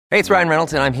Hey, it's Ryan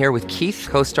Reynolds, and I'm here with Keith,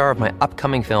 co-star of my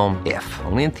upcoming film, If,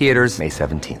 only in theaters May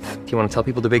 17th. Do you want to tell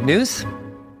people the big news?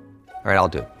 All right, I'll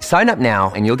do it. Sign up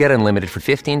now and you'll get unlimited for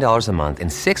 $15 a month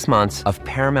and 6 months of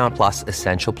Paramount Plus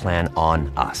Essential Plan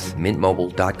on us.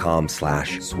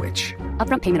 MintMobile.com/switch.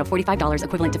 Upfront payment of $45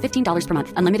 equivalent to $15 per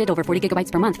month. Unlimited over 40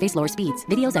 gigabytes per month. Face lower speeds.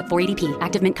 Videos at 480p.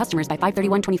 Active Mint customers by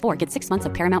 531.24 get 6 months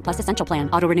of Paramount Plus Essential Plan.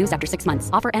 Auto renews after 6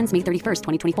 months. Offer ends May 31st,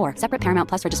 2024. Separate Paramount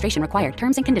Plus registration required.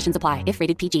 Terms and conditions apply if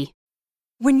rated PG.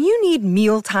 When you need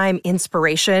mealtime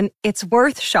inspiration, it's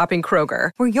worth shopping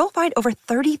Kroger, where you'll find over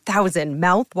 30,000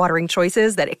 mouth-watering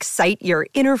choices that excite your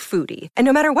inner foodie. And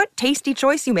no matter what tasty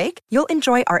choice you make, you'll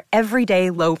enjoy our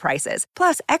everyday low prices,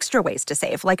 plus extra ways to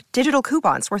save, like digital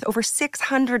coupons worth over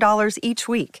 $600 each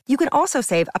week. You can also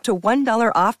save up to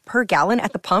 $1 off per gallon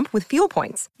at the pump with fuel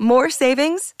points. More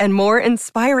savings and more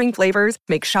inspiring flavors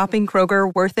make shopping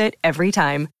Kroger worth it every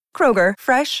time. Kroger,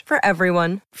 fresh for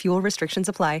everyone. Fuel restrictions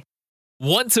apply.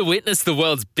 Want to witness the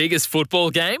world's biggest football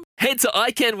game? Head to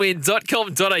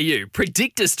iCanWin.com.au,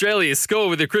 predict Australia's score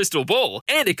with a crystal ball,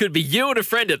 and it could be you and a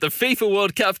friend at the FIFA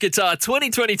World Cup Qatar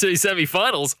 2022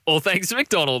 semi-finals, all thanks to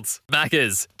McDonald's.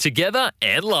 Maccas, together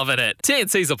and loving it.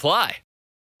 TNCs apply.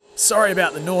 Sorry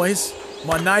about the noise.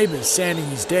 My neighbour's sanding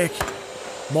his deck.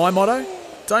 My motto?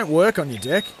 Don't work on your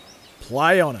deck,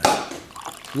 play on it.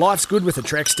 Life's good with a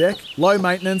Trex deck. Low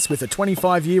maintenance with a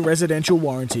 25-year residential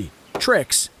warranty.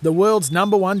 Trex, the world's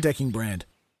 #1 decking brand.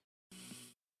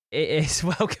 Yes,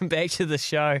 welcome back to the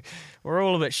show. We're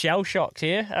all a bit shell-shocked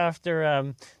here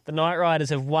after the Knight Riders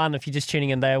have won. If you're just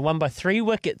tuning in, they have won by 3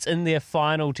 wickets in their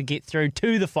final to get through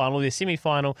to the final, their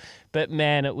semi-final. But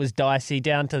man, it was dicey,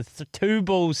 down to 2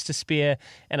 balls to spare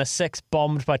and a 6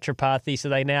 bombed by Tripathi. So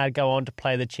they now go on to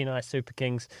play the Chennai Super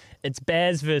Kings. It's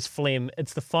Baz versus Flem.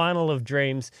 It's the final of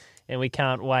dreams, and we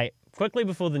can't wait. Quickly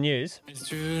before the news. It's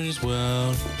Trudy's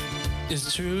world.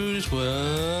 It's Trudy's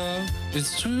world.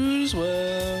 It's Trudy's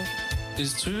world.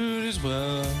 It's Trudy's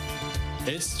world.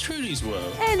 It's Trudy's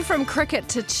world. And from cricket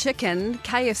to chicken,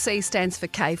 KFC stands for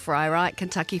K-Fry, right?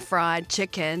 Kentucky Fried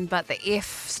Chicken, but the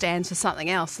F stands for something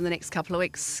else in the next couple of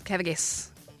weeks. Have a guess.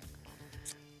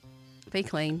 Be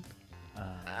clean.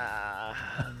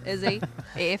 Izzy,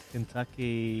 F.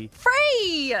 Kentucky.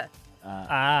 Free!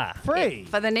 Free.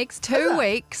 For the next 2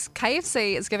 weeks,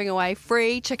 KFC is giving away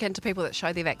free chicken to people that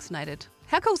show they're vaccinated.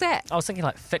 How cool's that? I was thinking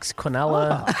like fixed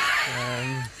quinoa.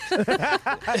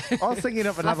 I was thinking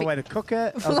of another way to cook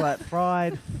it. I was like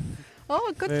fried.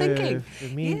 Oh, good thinking.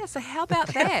 Ferment. Yeah, so how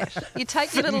about that? You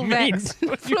take your little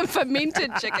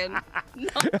fermented chicken.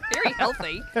 Not very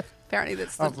healthy. Apparently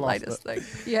that's the latest thing.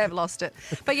 You have lost it.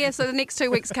 But yeah, so the next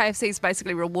 2 weeks, KFC is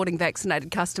basically rewarding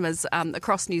vaccinated customers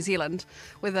across New Zealand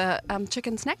with a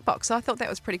chicken snack box. So I thought that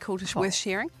was pretty cool, worth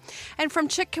sharing. And from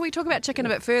can we talk about chicken a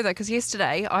bit further? Because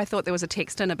yesterday I thought there was a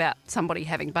text in about somebody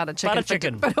having butter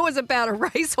chicken. But it was about a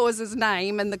racehorse's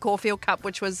name in the Caulfield Cup,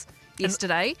 which was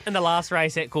yesterday. In the last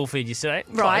race at Caulfield yesterday.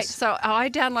 Right, Close. so I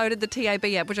downloaded the TAB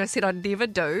app, which I said I'd never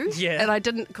do, and I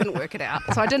couldn't work it out.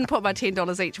 So I didn't put my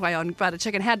 $10 each way on butter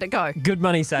chicken. How'd it go? Good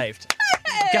money saved.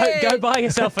 Go buy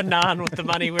yourself a naan with the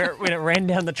money when it ran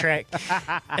down the track.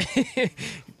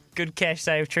 Good cash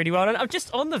save, Trudy. Well done. I'm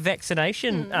just on the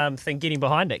vaccination thing, getting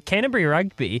behind it. Canterbury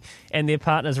Rugby and their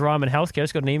partners Ryman Healthcare,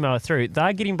 just got an email through.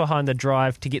 They're getting behind the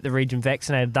drive to get the region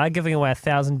vaccinated. They're giving away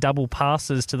 1,000 double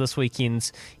passes to this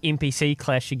weekend's NPC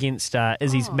clash against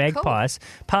Izzy's Magpies.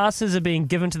 Cool. Passes are being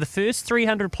given to the first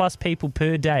 300 plus people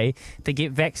per day to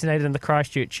get vaccinated in the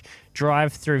Christchurch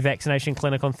drive-through vaccination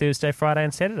clinic on Thursday, Friday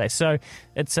and Saturday. So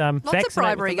it's lots of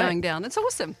bribery going down. It's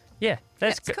awesome. Yeah,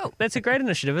 that's cool. That's a great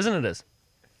initiative, isn't it?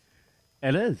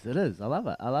 It is. I love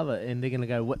it. And they're going to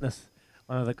go witness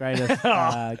one of the greatest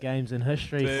games in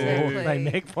history for the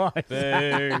Magpies.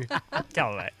 Boo. Come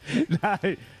on, mate.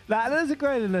 No, it is a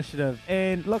great initiative.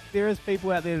 And look, there is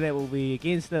people out there that will be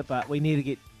against it, but we need to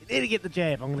get the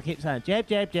jab. I'm going to keep saying jab,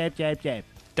 jab, jab, jab, jab.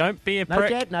 Don't be a prick. No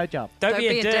jab, no job. Don't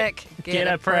be a dick. Get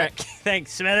a prick.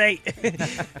 Thanks, Smithy.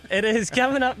 It is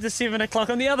coming up to 7 o'clock.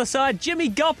 On the other side,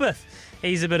 Jimmy Gopperth.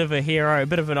 He's a bit of a hero, a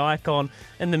bit of an icon.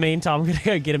 In the meantime, I'm going to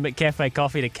go get a McCafe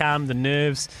coffee to calm the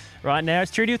nerves. Right now, it's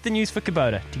Trudy with the news for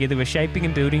Kubota. Together we're shaping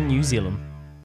and building New Zealand.